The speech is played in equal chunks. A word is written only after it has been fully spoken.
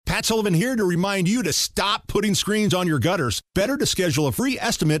Matt Sullivan here to remind you to stop putting screens on your gutters. Better to schedule a free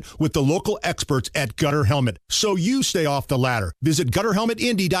estimate with the local experts at Gutter Helmet so you stay off the ladder. Visit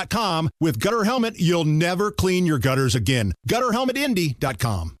GutterHelmetIndy.com. With Gutter Helmet, you'll never clean your gutters again.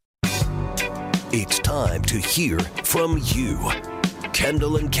 GutterHelmetIndy.com. It's time to hear from you.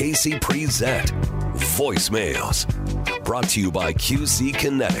 Kendall and Casey present Voicemails. Brought to you by QC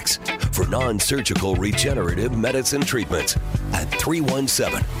Kinetics for non-surgical regenerative medicine treatments at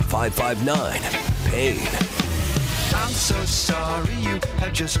 317-559-PAIN. I'm so sorry you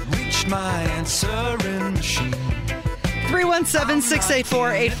have just reached my answering machine.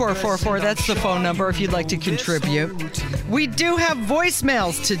 317-684-8444. That's the phone number if you'd like to contribute. We do have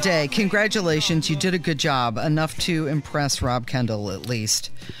voicemails today. Congratulations. You did a good job. Enough to impress Rob Kendall, at least.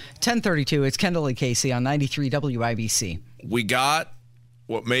 10:32. It's Kendall and Casey on 93 WIBC. We got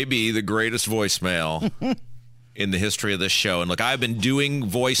what may be the greatest voicemail in the history of this show. And look, I've been doing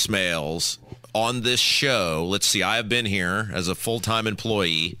voicemails on this show. Let's see. I have been here as a full-time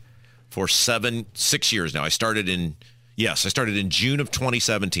employee for 6 years now. I started in June of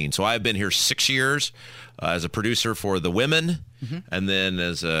 2017. So I've been here 6 years as a producer for The Women, and then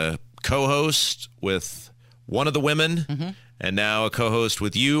as a co-host with one of the women, and now a co-host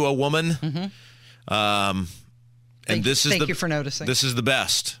with you, a woman. Thank you for noticing. This is the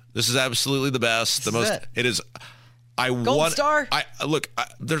best. This is absolutely the best. It is. Gold star.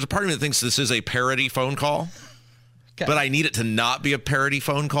 There's a part of me that thinks this is a parody phone call, but I need it to not be a parody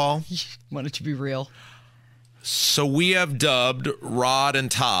phone call. Want it to be real. So we have dubbed Rod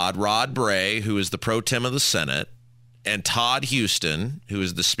and Todd, Rod Bray, who is the pro tem of the Senate, and Todd Houston, who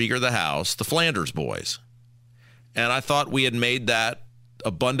is the Speaker of the House, the Flanders Boys. And I thought we had made that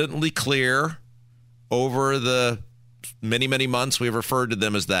abundantly clear over the many, many months we've referred to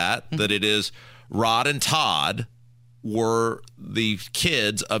them as that it is Rod and Todd were the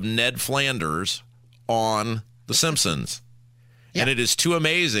kids of Ned Flanders on The Simpsons. Yeah. And it is too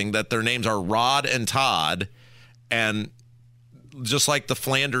amazing that their names are Rod and Todd. And just like the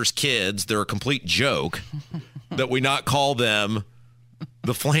Flanders kids, they're a complete joke that we not call them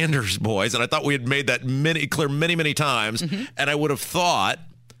the Flanders Boys. And I thought we had made that clear many times. And I would have thought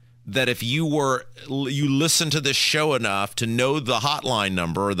that if you listened to this show enough to know the hotline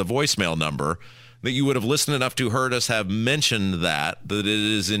number or the voicemail number, that you would have listened enough to heard us have mentioned that it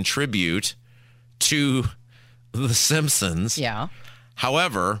is in tribute to The Simpsons. Yeah.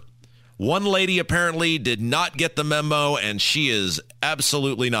 However, one lady apparently did not get the memo, and she is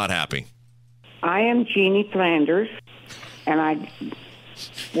absolutely not happy. I am Jeannie Flanders, and I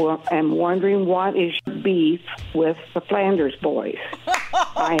am wondering what is your beef with the Flanders Boys.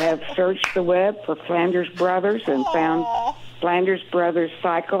 I have searched the web for Flanders Brothers and found Flanders Brothers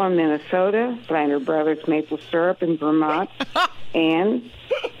Cycle in Minnesota, Flanders Brothers Maple Syrup in Vermont, and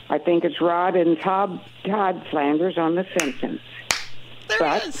I think it's Rod and Todd Flanders on The Simpsons.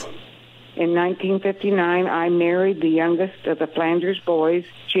 There it is. In 1959, I married the youngest of the Flanders boys,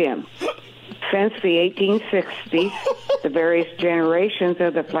 Jim. Since the 1860s, the various generations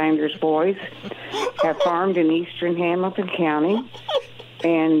of the Flanders boys have farmed in eastern Hamilton County,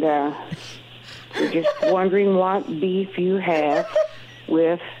 and we're just wondering what beef you have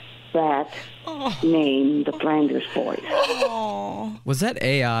with that name, the Flanders boys. Was that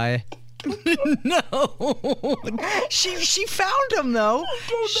AI? No. She found him, though.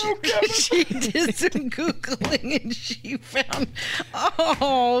 She did some Googling and she found...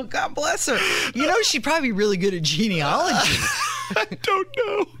 Oh, God bless her. You know, she's probably really good at genealogy. I don't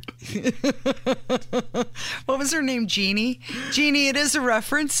know. What was her name? Jeannie? Jeannie, it is a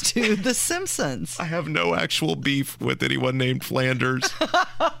reference to The Simpsons. I have no actual beef with anyone named Flanders.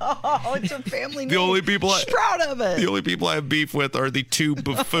 Oh, it's a family name. The only people She's proud of it. The only people I have beef with are the two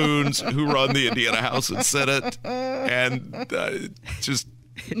buffoons who run the Indiana House and Senate. And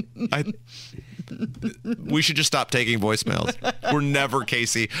we should just stop taking voicemails. We're never,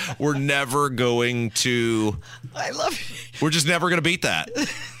 Casey, we're never going to... I love it. We're just never going to beat that.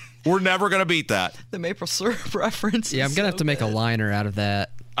 We're never going to beat that. The maple syrup reference. Yeah, I'm going to have to make a liner out of that.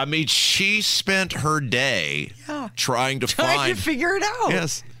 I mean, she spent her day trying to figure it out.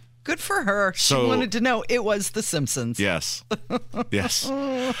 Yes. Good for her. She wanted to know it was The Simpsons. Yes. Yes.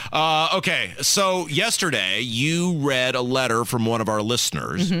 Okay. So yesterday you read a letter from one of our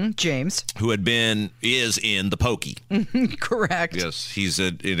listeners, James, who is in the Pokey. Correct. Yes. He's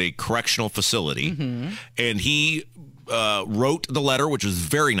in a correctional facility, and he wrote the letter, which was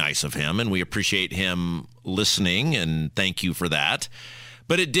very nice of him, and we appreciate him listening, and thank you for that.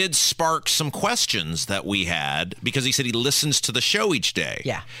 But it did spark some questions that we had because he said he listens to the show each day.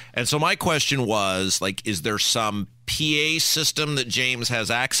 Yeah. And so my question was, like, is there some PA system that James has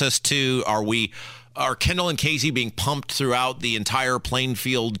access to? Are Kendall and Casey being pumped throughout the entire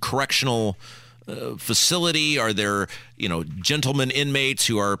Plainfield Correctional facility? Are there, gentlemen inmates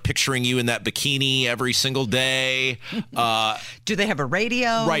who are picturing you in that bikini every single day? Do they have a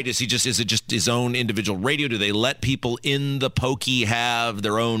radio? Right. Is it just his own individual radio? Do they let people in the pokey have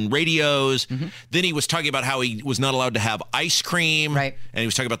their own radios? Mm-hmm. Then he was talking about how he was not allowed to have ice cream. Right. And he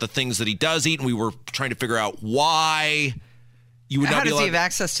was talking about the things that he does eat. And we were trying to figure out why you would not How be does allowed. he have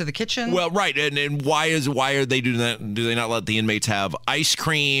access to the kitchen? Well, right. And why are they doing that? Do they not let the inmates have ice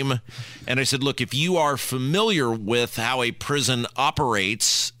cream? And I said, look, if you are familiar with how a prison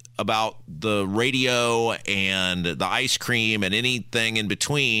operates, about the radio and the ice cream and anything in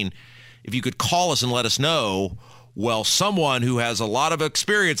between, if you could call us and let us know. Well, someone who has a lot of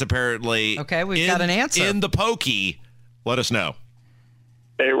experience, apparently. Okay, we've got an answer. In the pokey, let us know.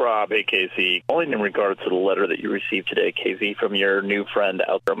 Hey, Rob. Hey, Casey. Calling in regards to the letter that you received today, Casey, from your new friend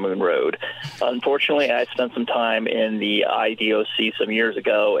out there on Moon Road. Unfortunately, I spent some time in the IDOC some years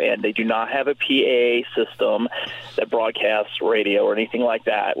ago, and they do not have a PA system that broadcasts radio or anything like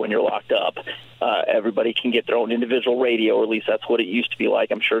that when you're locked up. Everybody can get their own individual radio, or at least that's what it used to be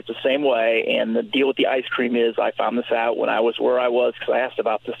like. I'm sure it's the same way. And the deal with the ice cream is I found this out when I was where I was because I asked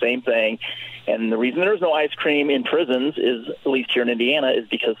about the same thing. And the reason there's no ice cream in prisons is, at least here in Indiana, is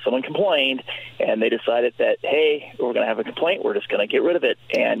because someone complained and they decided that, hey, we're going to have a complaint. We're just going to get rid of it.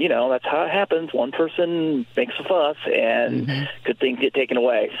 And, that's how it happens. One person makes a fuss and good things get taken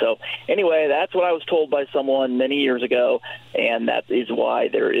away. So anyway, that's what I was told by someone many years ago. And that is why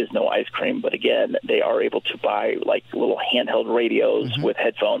there is no ice cream. But again, they are able to buy like little handheld radios with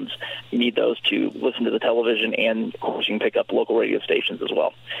headphones. You need those to listen to the television, and of course you can pick up local radio stations as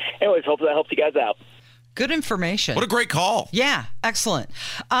well. Anyways, hope that helps you guys out. Good information. What a great call. Yeah, excellent.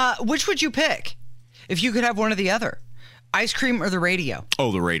 Which would you pick if you could have one or the other? Ice cream or the radio?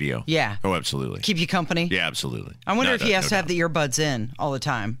 Oh, the radio. Yeah. Oh, absolutely. Keep you company? Yeah, absolutely. I wonder if he has to have the earbuds in all the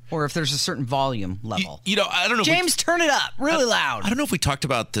time, or if there's a certain volume level. I don't know. James, turn it up really loud. I don't know if we talked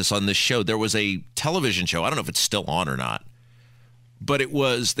about this on this show. There was a television show. I don't know if it's still on or not. But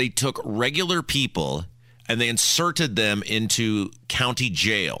they took regular people and they inserted them into county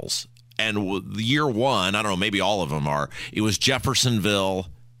jails. And year one, I don't know, maybe all of them it was Jeffersonville,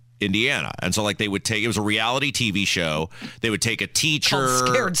 Indiana. And so it was a reality TV show. They would take a teacher. Called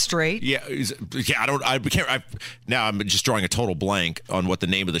Scared Straight. Yeah. Now I'm just drawing a total blank on what the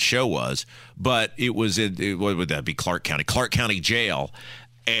name of the show was, but what would that be? Clark County Jail.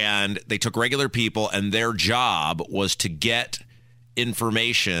 And they took regular people, and their job was to get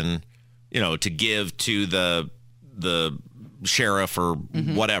information, to give to the sheriff or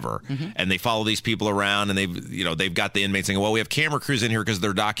whatever. And they follow these people around, and they've got the inmates saying, well, we have camera crews in here because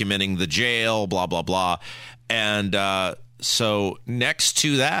they're documenting the jail, blah, blah, blah. And so next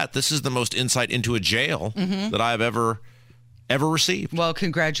to that, this is the most insight into a jail that I've ever received. Well,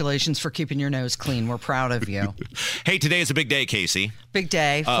 congratulations for keeping your nose clean. We're proud of you. Hey, today is a big day, Casey. Big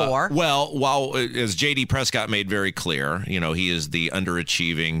day for? While as J.D. Prescott made very clear, he is the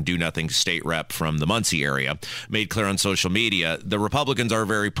underachieving, do-nothing state rep from the Muncie area, made clear on social media, the Republicans are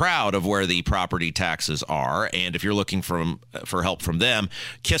very proud of where the property taxes are, and if you're looking for help from them,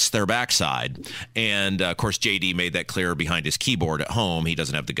 kiss their backside. And, of course, J.D. made that clear behind his keyboard at home. He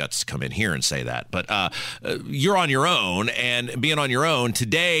doesn't have the guts to come in here and say that. But you're on your own, and being on your own,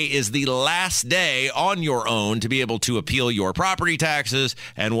 today is the last day on your own to be able to appeal your property taxes,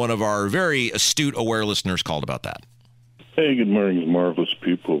 and one of our very astute, aware listeners called about that. Hey, good morning, marvelous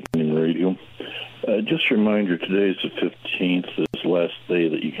people in radio. Just a reminder, today is the 15th. It's the last day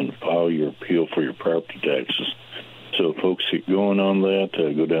that you can file your appeal for your property taxes. So folks, get going on that.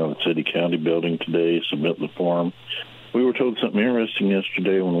 Go down to the City County building today, submit the form. We were told something interesting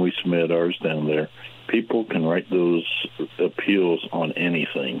yesterday when we submitted ours down there. People can write those appeals on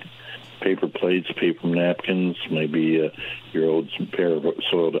anything. Paper plates, paper napkins, maybe your old pair of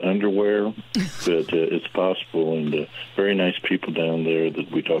soiled underwear. But it's possible, and very nice people down there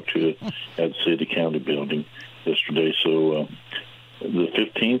that we talked to at the City County building yesterday. So the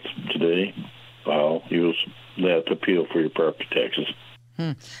 15th today, file that appeal for your property taxes.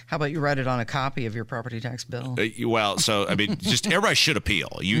 How about you write it on a copy of your property tax bill? Just everybody should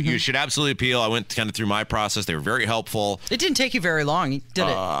appeal. You should absolutely appeal. I went kind of through my process. They were very helpful. It didn't take you very long, did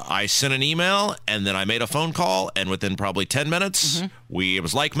it? I sent an email, and then I made a phone call, and within probably 10 minutes, it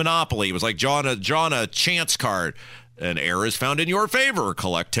was like Monopoly. It was like drawing a chance card. An error is found in your favor.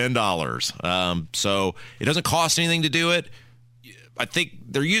 Collect $10. So it doesn't cost anything to do it. I think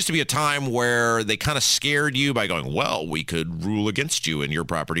there used to be a time where they kind of scared you by going, well, we could rule against you and your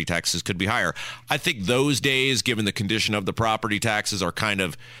property taxes could be higher. I think those days, given the condition of the property taxes, are kind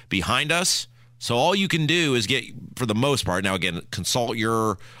of behind us. So all you can do is get, for the most part, now again, consult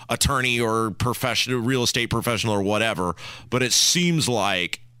your attorney or professional, real estate professional or whatever, but it seems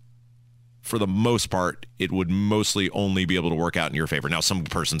like for the most part, it would mostly only be able to work out in your favor. Now, some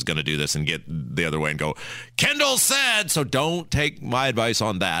person's going to do this and get the other way and go, Kendall said, so don't take my advice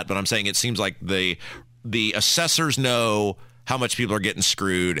on that. But I'm saying it seems like the assessors know how much people are getting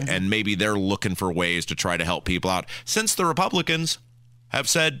screwed, and maybe they're looking for ways to try to help people out. Since the Republicans have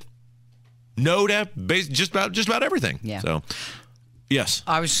said no to just about everything. Yeah. So, yes.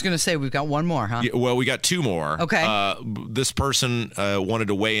 I was just going to say, we've got one more, huh? Yeah, well, we got two more. Okay. This person wanted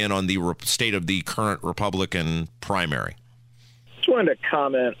to weigh in on the state of the current Republican primary. Just wanted to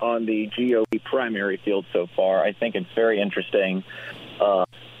comment on the GOP primary field so far. I think it's very interesting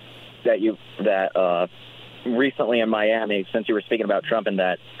that recently in Miami, since you were speaking about Trump and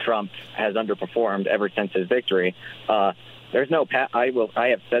that Trump has underperformed ever since his victory, there's no path. I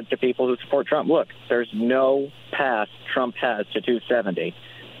have said to people who support Trump, look, there's no path Trump has to 270.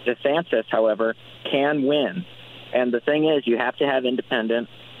 DeSantis, however, can win. And the thing is, you have to have independent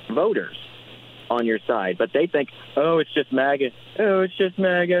voters on your side. But they think, oh, it's just MAGA. Oh, it's just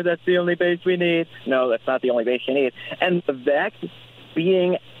MAGA. That's the only base we need. No, that's not the only base you need. And Vivek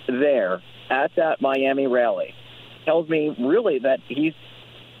being there at that Miami rally tells me really that he's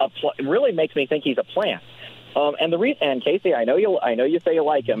really makes me think he's a plant. And the reason, and Casey, I know you say you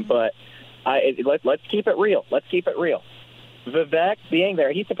like him, but let's keep it real. Let's keep it real. Vivek being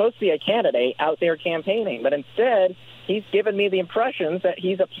there, he's supposed to be a candidate out there campaigning, but instead he's given me the impressions that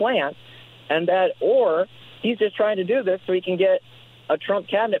he's a plant, and or he's just trying to do this so he can get a Trump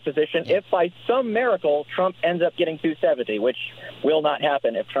cabinet position if by some miracle Trump ends up getting 270, which will not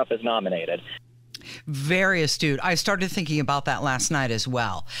happen if Trump is nominated. Very astute. I started thinking about that last night as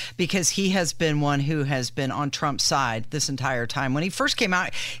well, because he has been one who has been on Trump's side this entire time. When he first came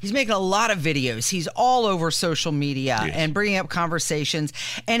out, he's making a lot of videos. He's all over social media and bringing up conversations,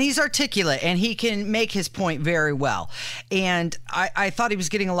 and he's articulate, and he can make his point very well. And I thought he was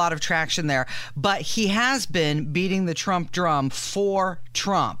getting a lot of traction there, but he has been beating the Trump drum for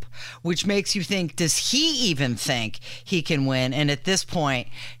Trump, which makes you think, does he even think he can win? And at this point,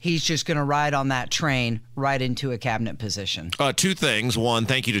 he's just going to ride on that train right into a cabinet position. Two things. One,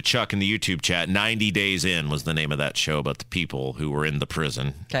 thank you to Chuck in the YouTube chat. 90 Days In was the name of that show about the people who were in the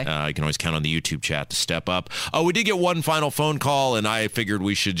prison. Okay. You can always count on the YouTube chat to step up. We did get one final phone call, and I figured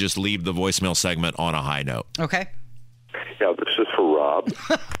we should just leave the voicemail segment on a high note. Okay. Yeah, this is for Rob.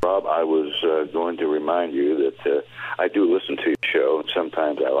 Rob, I was going to remind you that I do listen to your show, and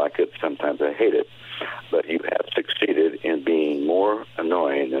sometimes I like it, sometimes I hate it. But you have succeeded in being more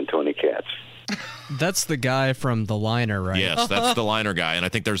annoying than Tony Katz. That's the guy from The Liner, right? Yes, that's the Liner guy. And I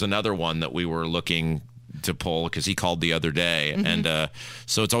think there's another one that we were looking to pull because he called the other day. Mm-hmm. And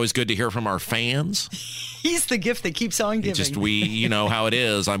so it's always good to hear from our fans. He's the gift that keeps on giving. You know how it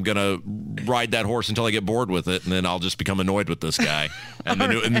is. I'm going to ride that horse until I get bored with it, and then I'll just become annoyed with this guy. And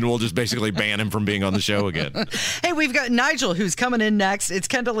then we'll just basically ban him from being on the show again. Hey, we've got Nigel who's coming in next. It's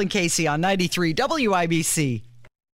Kendall and Casey on 93 WIBC.